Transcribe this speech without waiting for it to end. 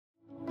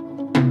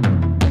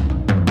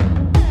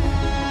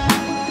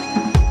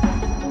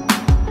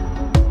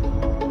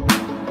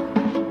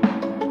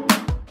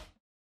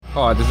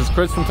Hi, this is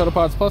Chris from Total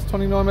Parts Plus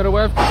 29 Meadow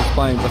Ave.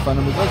 Displaying the phone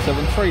number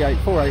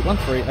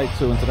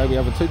 0738481382, and today we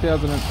have a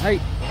 2008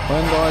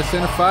 Hyundai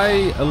Santa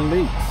Fe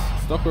Elite.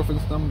 Stock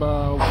reference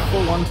number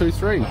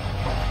 4123.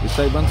 This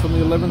shape runs from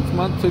the 11th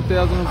month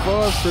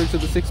 2005 through to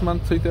the 6th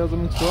month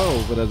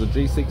 2012. It has a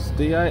G6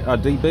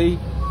 DB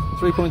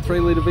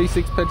 3.3 litre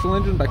V6 petrol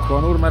engine backed by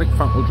an automatic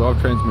front wheel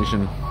drive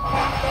transmission.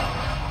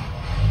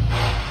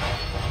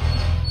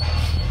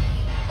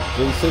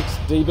 G6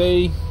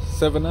 DB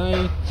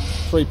 7A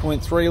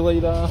 3.3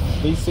 litre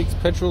V6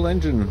 petrol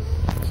engine.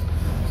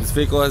 This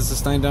vehicle has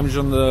sustained damage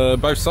on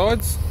both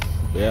sides.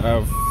 We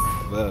have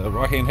the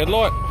right hand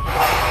headlight,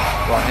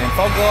 right hand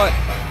fog light,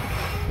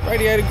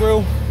 radiator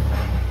grille,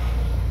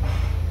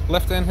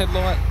 left hand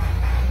headlight,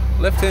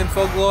 left hand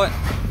fog light.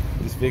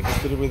 This vehicle is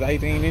fitted with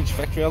 18-inch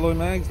factory alloy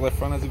mags. Left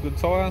front has a good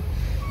tyre.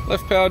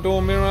 Left power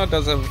door mirror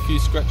does have a few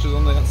scratches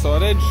on the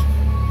outside edge.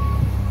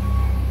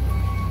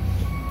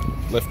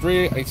 Left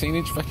rear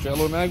 18-inch factory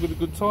alloy mag with a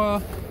good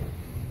tyre.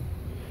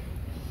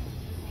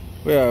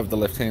 We have the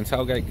left hand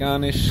tailgate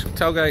garnish.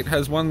 Tailgate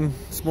has one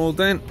small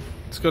dent.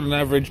 It's got an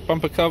average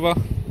bumper cover.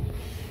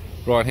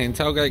 Right hand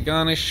tailgate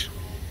garnish.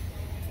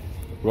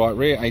 Right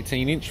rear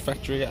 18-inch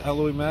factory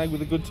alloy mag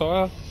with a good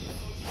tyre.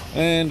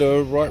 And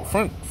a right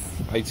front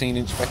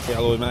 18-inch factory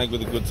alloy mag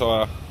with a good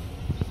tyre.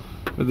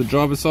 With the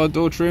driver's side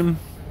door trim.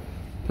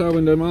 Power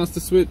window master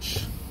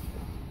switch.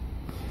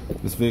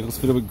 This vehicle's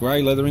fitted with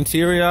grey leather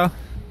interior.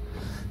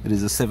 It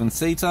is a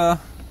 7-seater.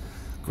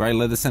 Grey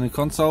leather centre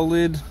console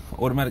lid,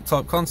 automatic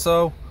type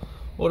console,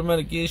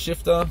 automatic gear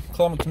shifter,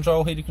 climate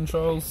control, heater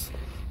controls,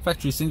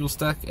 factory single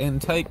stack and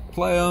tape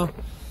player,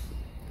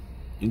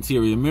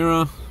 interior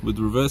mirror with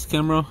reverse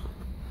camera,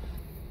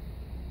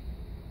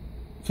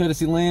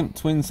 courtesy lamp,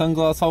 twin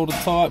sunglass holder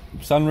type,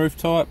 sunroof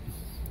type,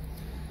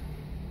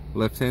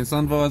 left hand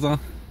sun visor,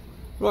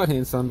 right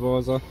hand sun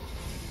visor,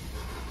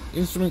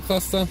 instrument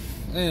cluster,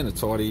 and a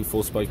tidy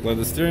 4-spoke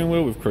leather steering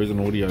wheel with cruise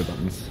and audio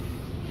buttons.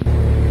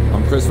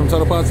 I'm Chris from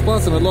Total Parts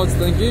Plus, and I'd like to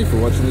thank you for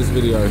watching this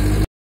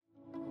video.